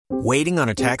Waiting on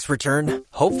a tax return?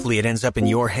 Hopefully it ends up in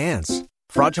your hands.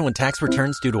 Fraudulent tax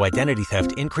returns due to identity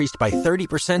theft increased by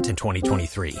 30% in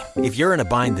 2023. If you're in a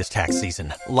bind this tax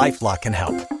season, LifeLock can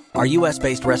help. Our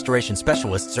U.S.-based restoration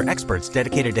specialists are experts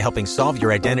dedicated to helping solve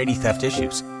your identity theft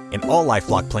issues. And all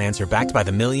LifeLock plans are backed by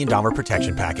the $1 Million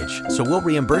Protection Package. So we'll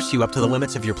reimburse you up to the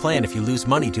limits of your plan if you lose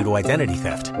money due to identity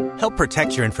theft. Help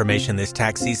protect your information this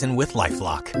tax season with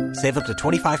LifeLock. Save up to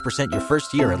 25% your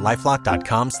first year at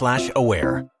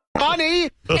LifeLock.com/aware. Money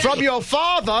from your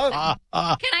father. Can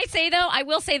I say, though, I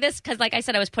will say this, because like I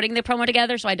said, I was putting the promo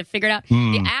together, so I had to figure it out.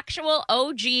 The actual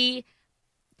OG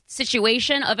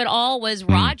situation of it all was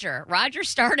Roger. Roger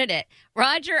started it.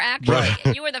 Roger, actually,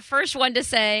 you were the first one to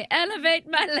say, elevate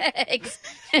my legs.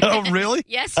 Oh, really?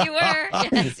 Yes, you were.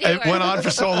 Yes, you It were. went on for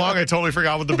so long, I totally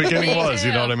forgot what the beginning was.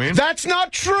 You know what I mean? That's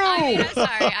not true. I'm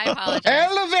sorry. I apologize.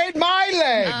 Elevate my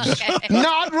legs, Okay.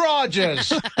 not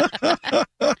Rogers.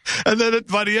 And then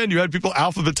by the end, you had people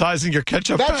alphabetizing your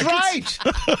ketchup That's packets.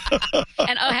 right.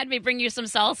 And had me bring you some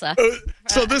salsa.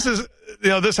 So this is,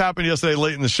 this happened yesterday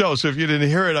late in the show. So if you didn't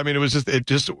hear it, I mean, it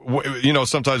just,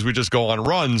 sometimes we just go on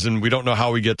runs and we don't know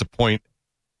how we get to point,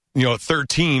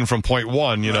 13 from point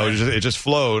 1, it just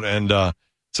flowed. And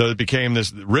so it became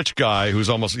this rich guy who's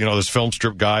almost, this film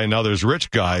strip guy. And now there's rich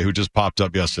guy who just popped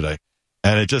up yesterday.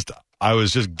 And I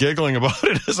was just giggling about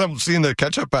it as I'm seeing the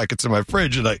ketchup packets in my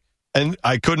fridge. And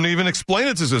I couldn't even explain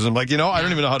it to Susan. Like, I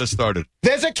don't even know how to start it.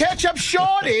 There's a ketchup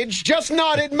shortage, just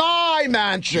not at my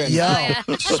mansion. Yo,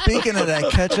 speaking of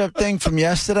that ketchup thing from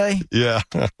yesterday, Yeah.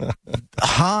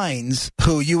 Heinz,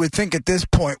 who you would think at this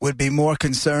point would be more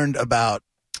concerned about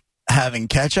having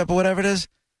ketchup or whatever it is,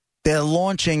 they're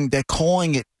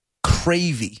calling it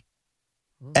Cravy.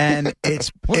 And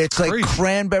it's like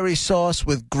cranberry sauce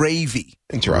with gravy.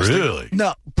 Interesting. Really?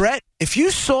 No, Brett, if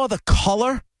you saw the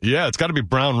color, Yeah, it's got to be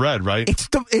brown red, right? that's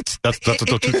what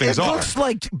the two things it are. It looks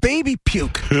like baby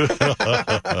puke.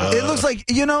 It looks like,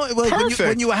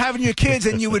 when you were having your kids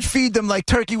and you would feed them like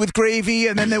turkey with gravy,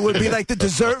 and then there would be like the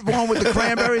dessert one with the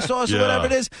cranberry sauce or whatever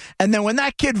it is. And then when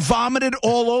that kid vomited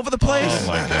all over the place. Oh,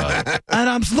 my God. And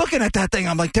I'm looking at that thing.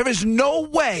 I'm like, there is no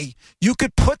way you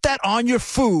could put that on your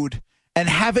food and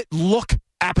have it look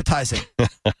appetizing.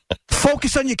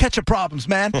 Focus on your ketchup problems,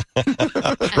 man.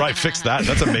 Right, fix that.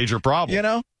 That's a major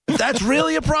problem. If that's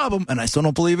really a problem, and I still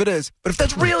don't believe it is, but if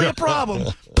that's really a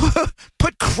problem,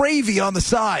 put Cravy on the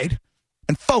side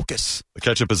and focus. The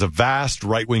ketchup is a vast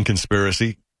right-wing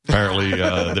conspiracy. Apparently,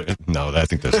 no, I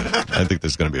think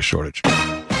there's going to be a shortage.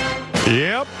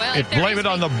 Yep. Well, Blame it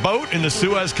on the boat in the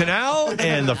Suez Canal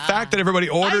and the fact that everybody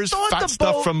orders fat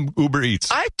stuff from Uber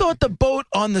Eats. I thought the boat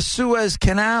on the Suez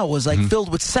Canal was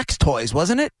filled with sex toys,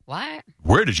 wasn't it? What?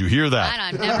 Where did you hear that?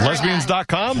 I've never heard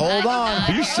Lesbians.com? Hold on.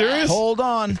 Are you serious? Hold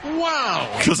on.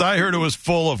 Wow. Because I heard it was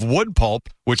full of wood pulp,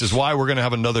 which is why we're going to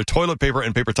have another toilet paper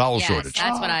and paper towel shortage.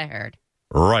 That's what I heard.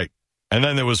 Right. And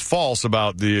then there was false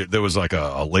about there was like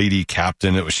a lady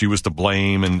captain. She was to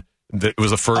blame, and it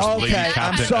was the first lady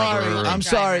captain ever. I'm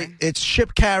sorry. It's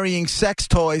ship carrying sex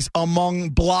toys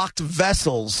among blocked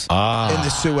vessels in the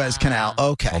Suez Canal.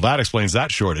 Okay. Well, that explains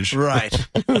that shortage. Right.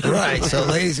 Right. So,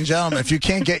 ladies and gentlemen, if you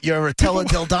can't get your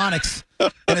teledildonics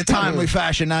in a timely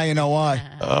fashion, now you know why.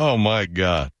 Oh, my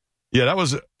God. Yeah,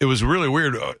 it was really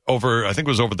weird. I think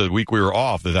it was over the week we were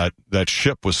off that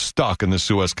ship was stuck in the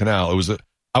Suez Canal.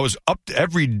 I was up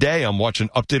every day. I'm watching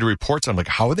updated reports. I'm like,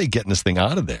 how are they getting this thing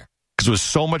out of there? Because there was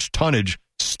so much tonnage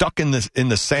stuck in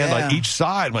the sand on each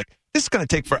side. I'm like, this is going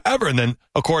to take forever. And then,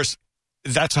 of course,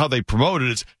 that's how they promoted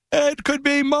it. It could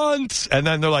be months. And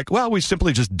then they're like, well, we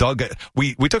simply just dug it.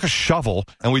 We took a shovel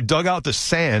and we dug out the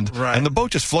sand, and the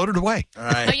boat just floated away.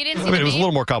 Right. So you didn't see it was a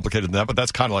little more complicated than that, but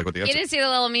that's kind of like what the answer. You didn't see the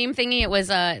little meme thingy? It was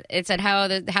it said how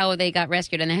they got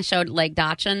rescued, and it showed like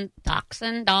dachshund dogs.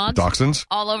 Dachshunds?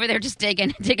 All over there just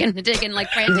digging like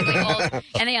frantically old,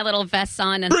 and they had little vests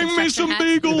on and Bring me some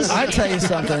beagles. I tell you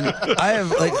something. I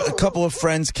have like a couple of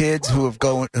friends' kids who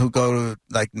go to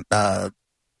like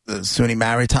the SUNY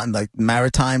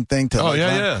maritime thing.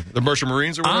 The Merchant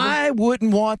Marines or whatever. I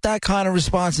wouldn't want that kind of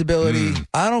responsibility.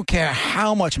 I don't care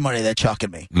how much money they're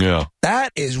chucking me. Yeah.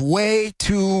 That is way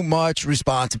too much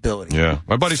responsibility. Yeah.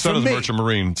 My buddy's son is a Merchant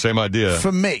Marine. Same idea.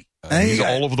 For me. He's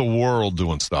all over the world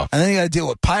doing stuff. And then you got to deal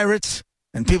with pirates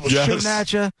and people shooting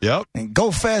at you. Yep. And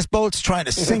go-fast boats trying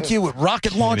to sink you with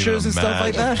rocket launchers and stuff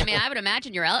like that. I mean, I would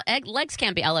imagine your legs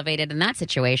can't be elevated in that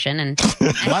situation. And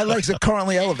my legs are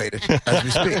currently elevated as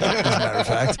we speak, as a matter of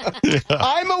fact. Yeah.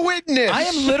 I'm a witness. I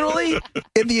am literally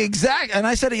in the exact, and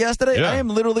I said it yesterday, I am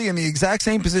literally in the exact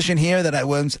same position here that I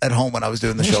was at home when I was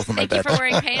doing the show from my bed. Thank you for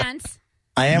wearing pants.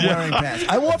 I am wearing pants.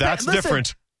 I wore That's pants. Listen,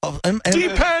 different.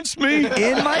 De-pants me.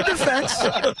 In my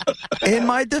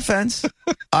defense,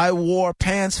 I wore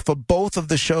pants for both of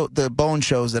the bone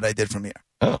shows that I did from here.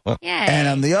 Yeah. And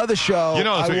on the other show,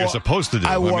 That's what you're supposed to do.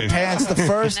 I wore pants the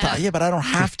first time. Yeah, but I don't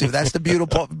have to. That's the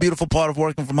beautiful part of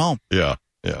working from home. Yeah,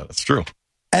 that's true.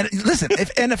 And listen,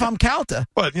 if I'm Calta,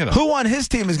 but who on his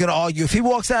team is going to argue if he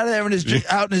walks out of there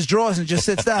out in his drawers and just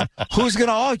sits down? Who's going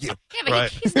to argue? Yeah,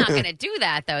 but he's not going to do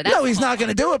that though. No, he's not going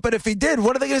to do it. But if he did,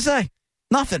 what are they going to say?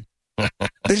 Nothing. They're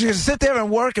just going to sit there and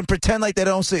work and pretend like they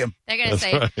don't see him. They're going to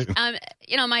say,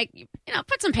 Mike,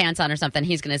 put some pants on or something.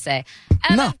 He's going to say,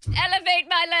 No. elevate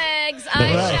my legs.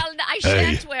 I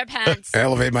shan't wear pants.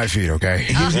 Elevate my feet, okay?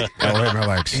 Elevate my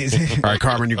legs. All right,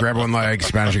 Carmen, you grab one leg.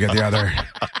 Spanish, you get the other.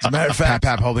 As a matter of fact,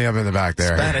 Pap, hold me up in the back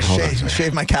there. Spanish,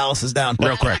 shave my calluses down.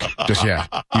 Real quick. Just,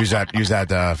 use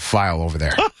that file over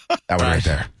there. That one right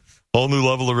there. Whole new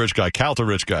level of rich guy, Calta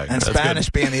rich guy. And Spanish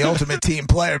being the ultimate team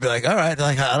player, be like, all right,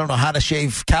 I don't know how to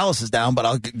shave calluses down, but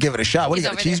I'll give it a shot. What do you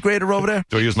got, a cheese grater over there?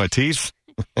 Do I use my teeth?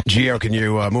 Gio, can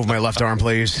you move my left arm,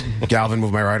 please? Galvin,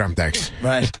 move my right arm. Thanks.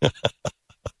 Right.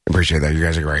 Appreciate that. You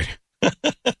guys are great.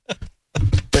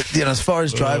 But as far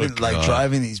as driving,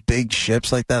 driving these big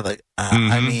ships like that,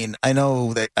 I mean, I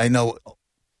know they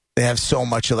have so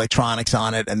much electronics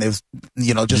on it, and there's,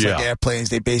 like airplanes,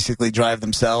 they basically drive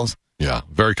themselves. Yeah,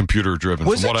 very computer driven,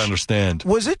 from what I understand.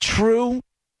 Was it true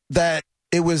that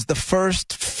it was the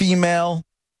first female?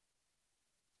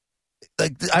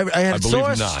 Like I saw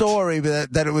a story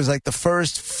that it was like the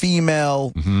first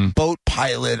female boat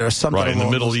pilot or something, right, in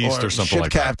the Middle East or something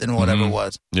like that. Ship captain, whatever it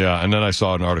was. Yeah, and then I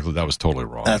saw an article that was totally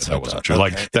wrong. That wasn't true.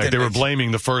 Okay. Like they were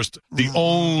blaming the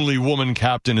only woman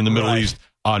captain in the Middle East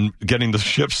on getting the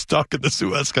ship stuck in the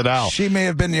Suez Canal. She may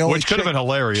have been the only, which could have been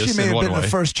hilarious. She may in have one been way. the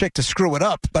first chick to screw it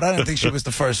up, but I don't think she was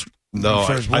the first. No, the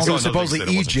first I saw was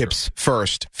supposedly Egypt's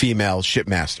first female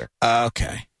shipmaster.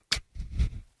 Okay.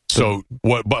 So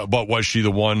what? But was she the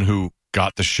one who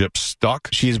got the ship stuck?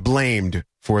 She is blamed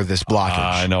for this blockage.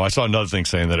 I know. I saw another thing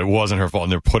saying that it wasn't her fault,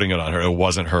 and they're putting it on her. It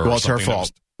wasn't her. Well, it's her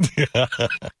fault.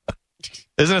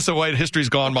 Isn't this the way history's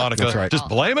gone, Monica? That's right. Just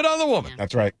blame it on the woman.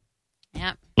 That's right.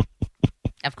 Yep.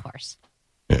 Of course.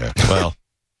 Yeah. Well.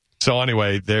 So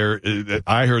anyway,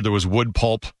 I heard there was wood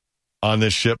pulp on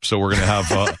this ship, so we're going to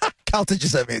have. Calton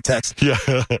just sent me a text. Yeah.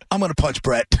 I'm going to punch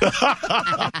Brett.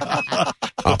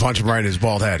 I'll punch him right in his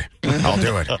bald head. I'll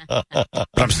do it. But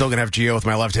I'm still going to have Gio with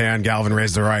my left hand. Galvin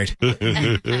raised the right.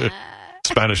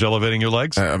 Spanish elevating your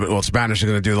legs? Spanish is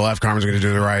going to do the left. Carmen's going to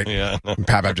do the right. Yeah.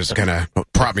 Pap just kind of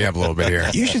prop me up a little bit here.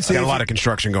 You should see. Got a lot of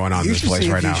construction going on in this place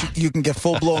right now. You can get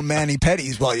full-blown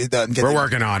mani-pedis while you're done. We're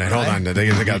working on it. Hold on. They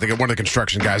got one of the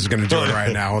construction guys is going to do it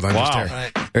right now. Hold on. Wow.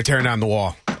 They're tearing down the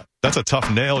wall. That's a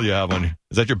tough nail you have on you.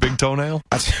 Is that your big toenail?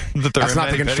 That's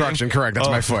not the construction. Correct. That's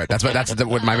my foot. That's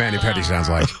what my mani-pedi sounds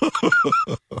like.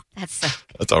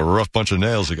 That's a rough bunch of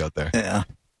nails you got there. Yeah.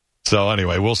 So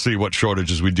anyway, we'll see what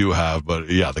shortages we do have. But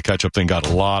yeah, the ketchup thing got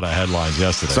a lot of headlines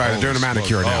yesterday. Sorry, they're doing a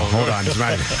manicure now. Hold on.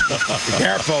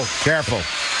 Careful.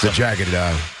 It's a jagged,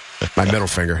 my middle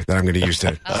finger that I'm going to use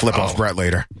to flip off Brett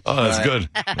later. Oh, that's good.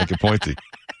 Make it pointy.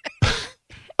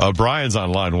 Brian's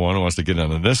on line one who wants to get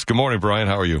in on this. Good morning, Brian.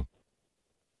 How are you?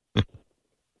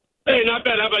 Hey, not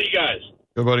bad. How about you guys?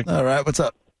 Good, buddy. All right. What's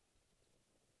up?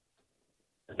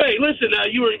 Hey, listen,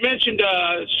 you mentioned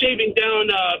shaving down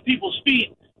people's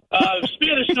feet.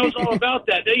 Spanish knows all about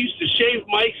that. They used to shave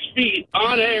Mike's feet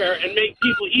on air and make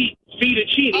people eat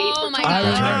fettuccine. Oh, my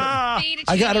God.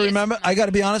 I got to remember. I got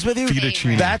to be honest with you.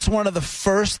 Fettuccine. That's one of the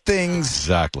first things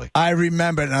Exactly. I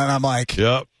remembered, and I'm like,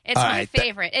 Yep. It's my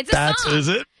favorite. It's a song. Is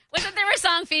it? Wasn't there a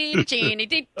song,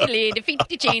 Fettuccine,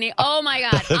 Fettuccine? Oh, my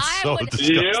God. That's so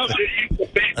disgusting.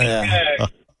 Yeah.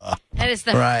 That is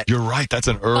the Right. You're right. That's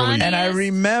an early. And I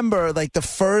remember, like, the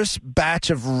first batch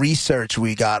of research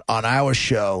we got on our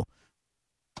show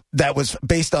that was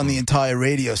based on the entire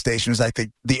radio station was like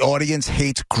the audience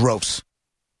hates gross.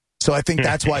 So I think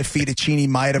that's why fettuccine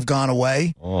might have gone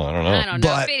away. Oh, I don't know. I don't know.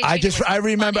 But I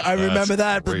remember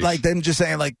that, but like them just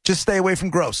saying, like, just stay away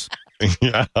from gross.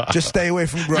 Yeah. Just stay away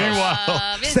from gross.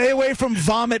 Meanwhile, Stay away from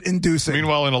vomit-inducing.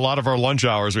 Meanwhile, in a lot of our lunch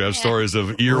hours, we have stories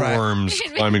of earworms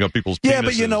climbing up people's penises. Yeah,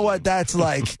 but you know what? That's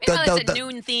like... it's a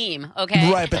noon theme,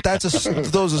 okay? Right, but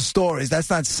those are stories. That's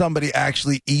not somebody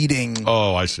actually eating...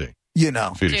 Oh, I see. You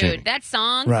know. Dude, that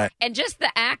song, right. And just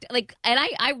the act, like, and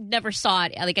I never saw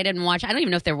it, like, I didn't watch, I don't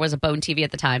even know if there was a Bone TV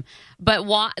at the time, but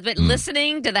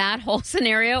listening to that whole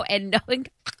scenario and knowing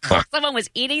someone was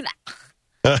eating that,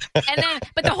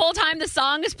 But the whole time the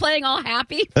song is playing all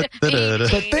happy. But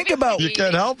think about You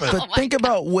can't help it. But think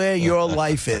about where your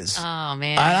life is. Oh,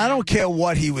 man. And I don't care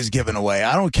what he was giving away.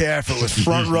 I don't care if it was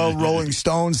front row Rolling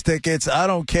Stones tickets. I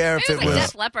don't care if Maybe it was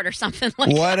Def Leppard or something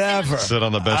like whatever. Sit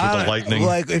on the bench with the lightning.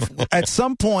 Like if at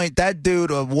some point that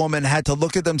dude or woman had to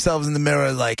look at themselves in the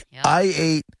mirror like, Yep. I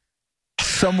ate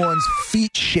someone's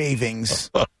feet shavings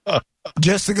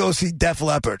just to go see Def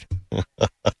Leppard.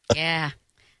 that. Yeah.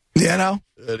 You know?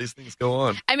 Yeah, these things go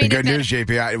on. I mean, The good news,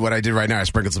 JP, what I did right now, I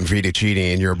sprinkled some Feet-uccine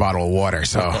in your bottle of water.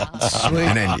 So,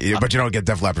 and then, but you don't get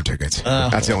Def Leppard tickets.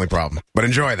 That's the only problem. But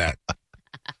enjoy that.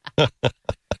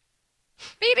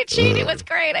 Feet-uccine was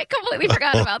great. I completely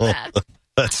forgot about that.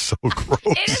 That's so gross.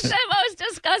 It is the most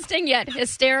disgusting yet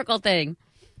hysterical thing.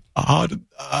 How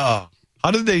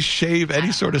did they shave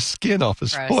any sort of skin off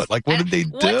his Gross. foot? Like, what did they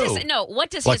do? What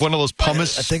does Like his one of those foot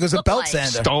pumice. I think it was a look belt like?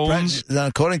 sander. Stones.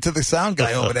 According to the sound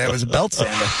guy over there, it was a belt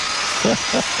sander.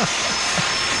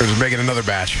 We're just making another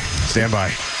batch. Stand by.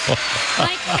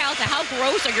 Mike Calta, how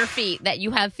gross are your feet that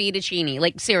you have feet-uccine?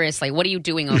 Like, seriously, what are you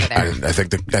doing over there? I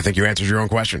think you answered your own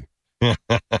question. Feet-uccine.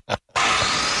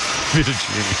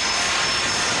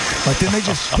 Like, didn't they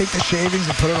just take the shavings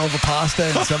and put it over pasta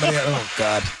and somebody? Oh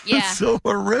God, Yeah. It's so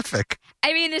horrific.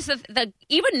 I mean, it's the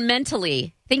even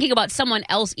mentally thinking about someone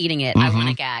else eating it, I want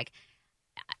to gag.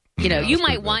 You know, you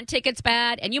might want tickets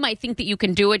bad, and you might think that you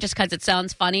can do it just because it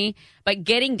sounds funny, but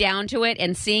getting down to it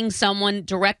and seeing someone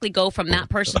directly go from that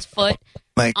person's foot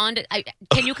like onto,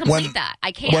 can you complete that?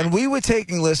 I can't. when we were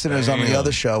taking listeners on the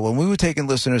other show, when we were taking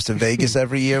listeners to Vegas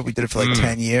every year, we did it for like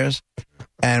 10 years,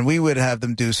 and we would have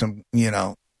them do some,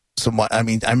 somewhat. I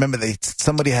mean, I remember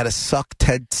somebody had to suck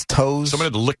Ted's toes. Somebody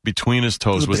had to lick between his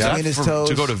toes. Was Between that his for, toes.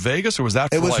 to go to Vegas, or was that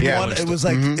for It was like? one. It was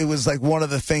like it was like one of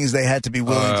the things they had to be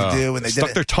willing to do, and they stuck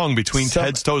did their it. tongue between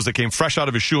Ted's toes that came fresh out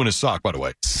of his shoe and his sock. By the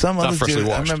way, Some Not other freshly dude.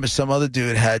 I washed. remember some other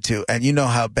dude had to, and you know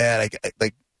how bad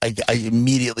I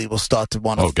immediately will start to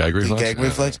want to gag reflex. Gag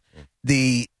reflex.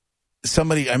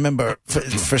 Somebody I remember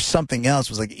for something else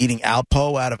was like eating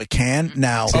Alpo out of a can.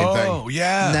 Now,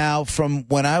 yeah. Now from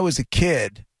when I was a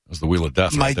kid. That was the wheel of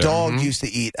death. My right there. dog used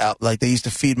to eat out, like they used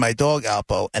to feed my dog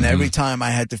Alpo, and every time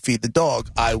I had to feed the dog,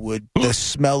 the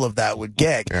smell of that would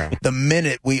gag. Yeah. The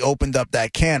minute we opened up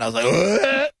that can, I was like,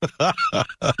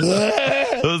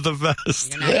 It was the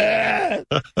best.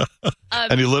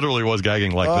 And he literally was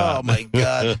gagging like that. oh my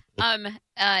God.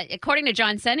 According to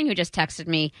John Senning, who just texted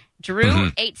me,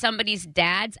 Drew ate somebody's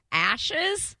dad's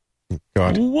ashes.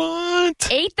 God. What?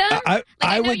 Ate them?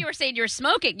 I know would- you were saying you were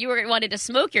smoking. You wanted to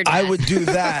smoke your dad. I would do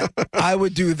that. I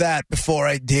would do that before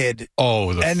I did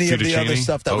Oh, the any of the other fettuccine?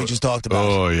 stuff that we just talked about.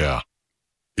 Oh, yeah.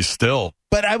 He's still.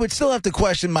 But I would still have to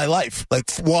question my life. Like,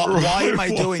 why am I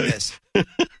doing this?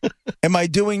 Am I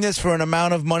doing this for an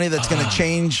amount of money that's going to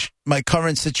change my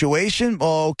current situation?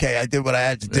 Oh, okay, I did what I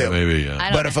had to do. Yeah, maybe, yeah. I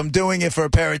don't But know. if I'm doing it for a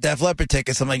pair of Def Leppard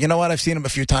tickets, I'm like, you know what? I've seen them a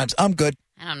few times. I'm good.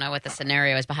 I don't know what the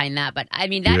scenario is behind that, but I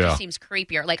mean that Yeah. just seems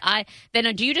creepier. Like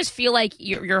do you just feel like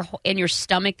you're in your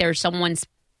stomach there's someone's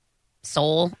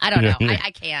soul? I don't know. I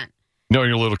can't. You know, when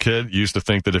you're a little kid, you used to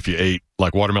think that if you ate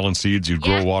like watermelon seeds, you'd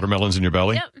grow Yeah. watermelons in your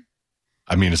belly. Yep.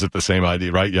 I mean, is it the same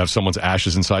idea, right? You have someone's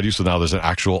ashes inside you, so now there's an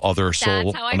actual other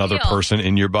soul, how I another feel. person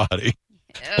in your body.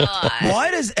 Ugh.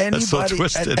 Why does so anybody,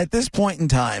 twisted. at this point in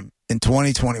time, in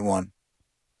 2021,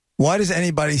 why does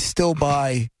anybody still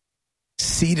buy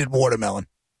seeded watermelon?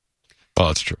 Oh,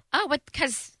 that's true. Oh, but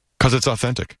because It's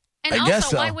authentic. and I also guess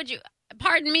so. why would you?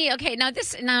 Pardon me. Okay, now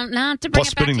this now to bring Plus,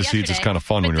 it back spitting to the seeds is yesterday, kind of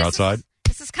fun but when you're this outside.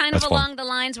 This is kind of That's fun. along the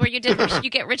lines where you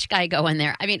get rich guy go in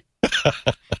there. I mean,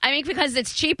 because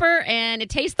it's cheaper and it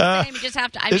tastes the same. You just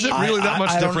have to. Is it really that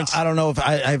much difference? I don't know if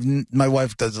I've my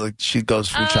wife does, like, she goes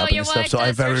food shopping your and stuff, wife so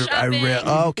I does food shopping.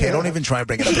 okay, don't even try and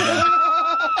bring it up again.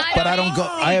 But I don't go.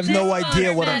 I have no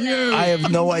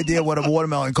idea what a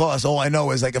watermelon costs. All I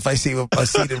know is, like, if I see a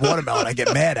seeded watermelon, I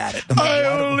get mad at it. I'm like,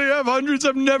 I why do- only have hundreds.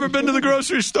 I've never been to the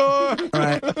grocery store. All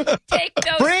right. Take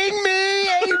those. Bring me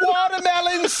a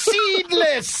watermelon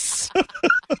seedless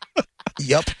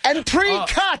Yep. and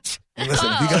pre-cut Listen,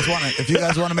 if you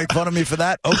guys want to make fun of me for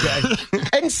that, okay.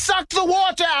 and suck the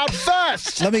water out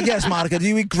first. Let me guess, Monica. Do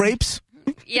you eat grapes?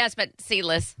 Yes, but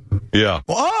seedless. Yeah.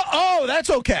 Oh,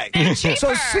 that's okay.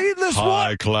 So seedless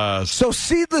High class. So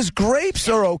seedless grapes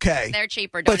are okay. They're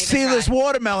cheaper. Don't But even seedless try.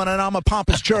 watermelon, and I'm a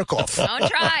pompous jerk off. Don't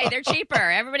try. They're cheaper.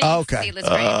 Everybody eats Okay. seedless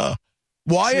grapes.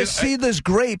 Why are seedless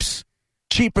grapes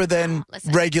cheaper than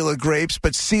regular grapes,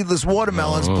 but seedless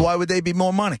watermelons, why would they be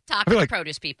more money? Talk to the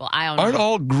produce people. I don't know. Aren't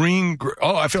all green?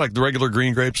 I feel like the regular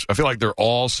green grapes, I feel like they're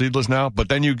all seedless now. But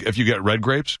then if you get red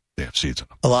grapes, they have seeds in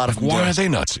them. A lot of them. Why are they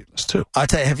not seedless, too? I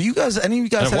tell you, have you guys, any of you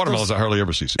guys And had watermelons, those, I hardly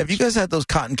ever see seeds. have you guys had those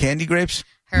cotton candy grapes?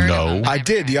 No. I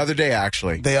did the other day,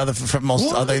 actually.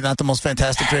 Are they not the most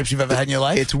fantastic grapes you've ever had in your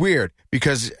life? It's weird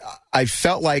because I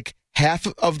felt like half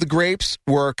of the grapes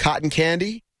were cotton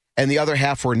candy and the other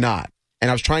half were not. And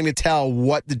I was trying to tell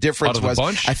what the difference was.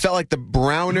 Bunch? I felt like the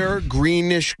browner,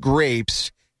 greenish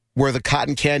grapes were the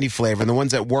cotton candy flavor, and the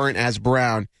ones that weren't as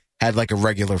brown had like a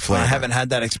regular flavor. I haven't had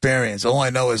that experience. All I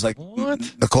know is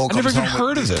Nicole comes never even home heard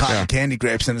with of these this. cotton candy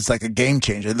grapes, and it's like a game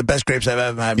changer. The best grapes I've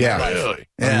ever had in my life. Really?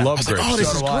 Yeah. I love I was like, grapes. oh, this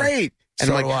So is do I. great. And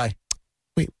So I'm do like, I.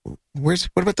 wait,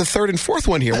 what about the third and fourth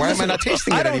one here? Why am I not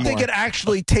tasting it I don't anymore? think it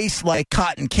actually tastes like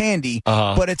cotton candy,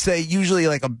 but it's usually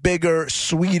like a bigger,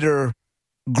 sweeter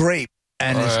grape,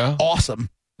 and it's awesome.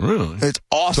 Really? It's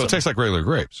awesome. So it tastes like regular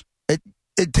grapes.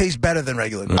 It tastes better than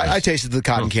regular grapes. I tasted the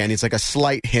cotton candy. It's like a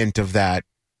slight hint of that.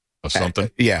 Or something.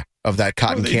 Of that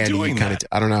cotton How are they candy. doing Kind of. that?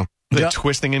 I don't know. They're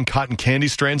twisting in cotton candy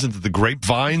strands into the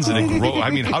grapevines and it grow. I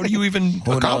mean, how do you even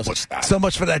Who accomplish knows? that? So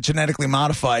much for that genetically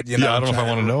modified. You know, Yeah, I don't know if I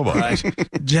want to know about it.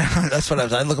 That's what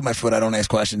I look at my food. I don't ask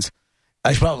questions.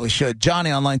 I probably should.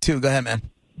 Johnny on line 2. Go ahead, man.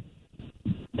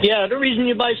 Yeah, the reason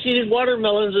you buy seeded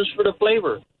watermelons is for the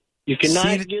flavor. You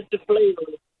cannot get the flavor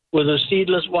with a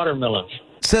seedless watermelon.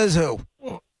 Says who?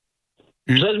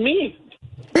 Says me.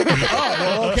 Oh,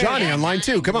 well, okay. Johnny on line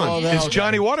 2. Come on. Is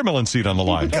Johnny Watermelon Seed on the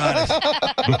line? Got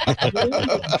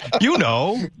it. You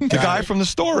know, the guy from the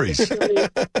stories.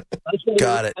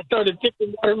 Got it. I started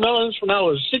picking watermelons when I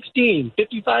was 16,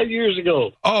 55 years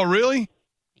ago. Oh, really?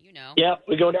 You know. Yeah,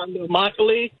 we go down to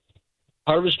Immokalee,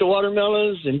 harvest the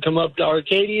watermelons, and come up to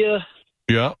Arcadia.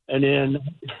 Yeah. And then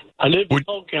I lived in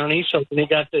Polk County, so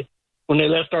when they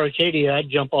left Arcadia, I'd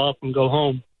jump off and go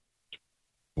home.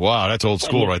 Wow, that's old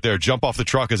school right there. Jump off the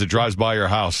truck as it drives by your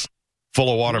house, full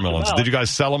of watermelons. Did you guys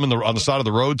sell them on the side of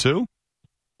the road too?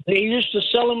 They used to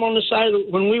sell them on the side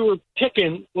when we were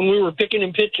picking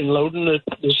and pitching, loading the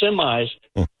semis.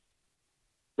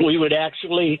 We would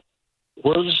actually,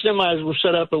 where the semis were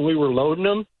set up and we were loading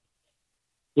them,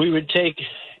 we would take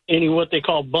any what they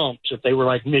call bumps, if they were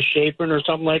like misshapen or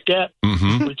something like that.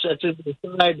 Mm-hmm. We'd set them to the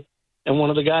side, and one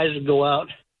of the guys would go out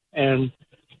and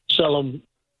sell them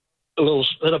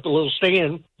set up a little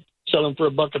stand, sell them for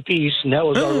 $1 a piece, and that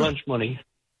was our lunch money.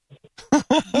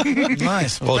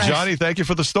 Nice. Well, Johnny, thank you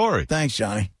for the story. Thanks,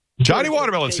 Johnny. Johnny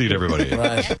Watermelon Seed, everybody.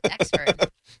 Right. Expert.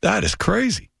 That is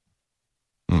crazy.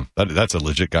 That's a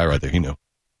legit guy right there. He knew.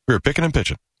 We were picking and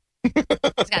pitching. He's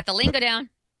got the lingo down.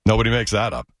 Nobody makes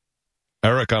that up.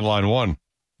 Eric on line 1.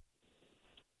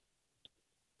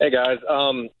 Hey, guys. I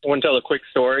want to tell a quick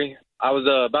story. I was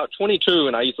about 22,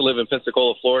 and I used to live in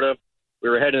Pensacola, Florida. We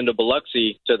were heading to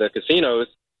Biloxi to the casinos,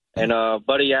 and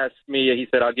buddy asked me, he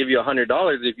said, I'll give you $100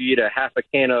 if you eat a half a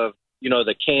can of,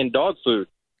 the canned dog food.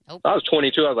 Nope. I was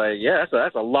 22. I was like, yeah,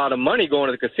 that's a lot of money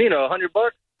going to the casino, $100.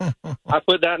 I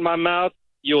put that in my mouth.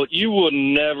 You will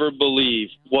never believe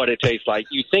what it tastes like.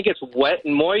 You think it's wet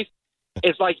and moist.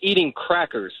 It's like eating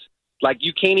crackers. Like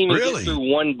you can't even get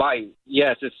through one bite.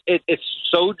 Yes, it's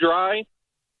so dry,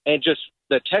 and just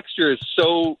the texture is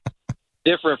so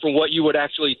different from what you would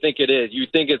actually think it is. You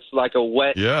think it's like a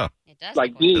wet, It does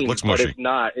like look bean, It looks but mushy. it's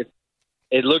not.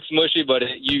 It looks mushy, but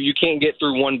you can't get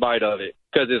through one bite of it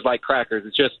because it's like crackers.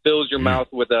 It just fills your mouth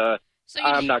with a.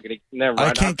 I'm not going to. Never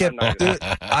mind.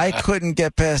 I couldn't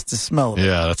get past the smell of it.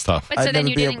 Yeah, that's tough. But so I'd then never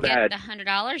you be didn't able get the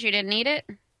 $100? You didn't need it?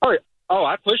 Oh,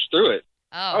 I pushed through it.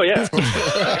 Oh yeah.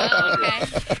 Oh, okay.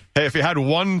 Hey, if you had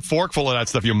one forkful of that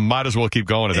stuff, you might as well keep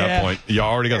going at that point. You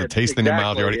already got the taste in your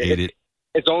mouth. You already ate it.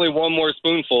 It's only one more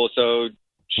spoonful, so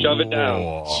shove it down.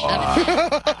 All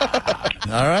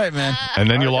right, man.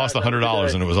 And then you lost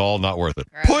 $100, and it was all not worth it.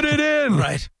 Right. Put it in.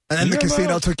 Right. And then the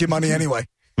casino took your money anyway.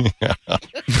 That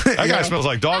guy smells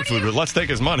like dog food, but let's take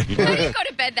his money. How do you go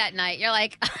to bed that night? You're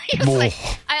like,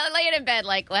 I lay in bed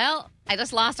like, well, I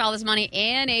just lost all this money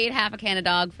and ate half a can of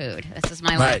dog food. This is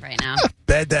my life right now.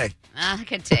 Bad day. I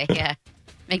could take,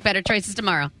 make better choices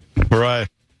tomorrow. Right.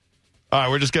 All right,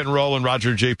 we're just getting rolling. Roger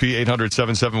and JP,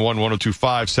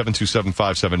 800-771-1025,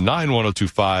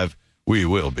 727-579-1025. We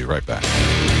will be right back.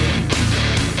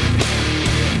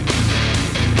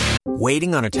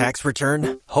 Waiting on a tax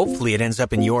return? Hopefully it ends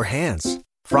up in your hands.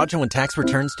 Fraudulent tax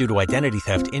returns due to identity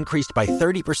theft increased by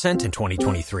 30% in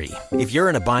 2023. If you're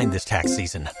in a bind this tax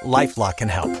season, LifeLock can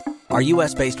help. Our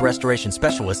U.S.-based restoration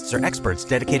specialists are experts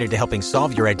dedicated to helping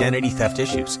solve your identity theft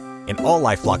issues. And all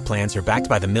LifeLock plans are backed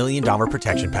by the $1 Million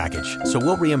Protection Package. So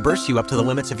we'll reimburse you up to the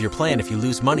limits of your plan if you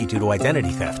lose money due to identity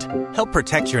theft. Help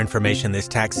protect your information this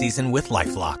tax season with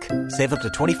LifeLock. Save up to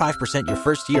 25% your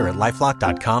first year at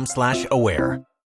LifeLock.com/aware.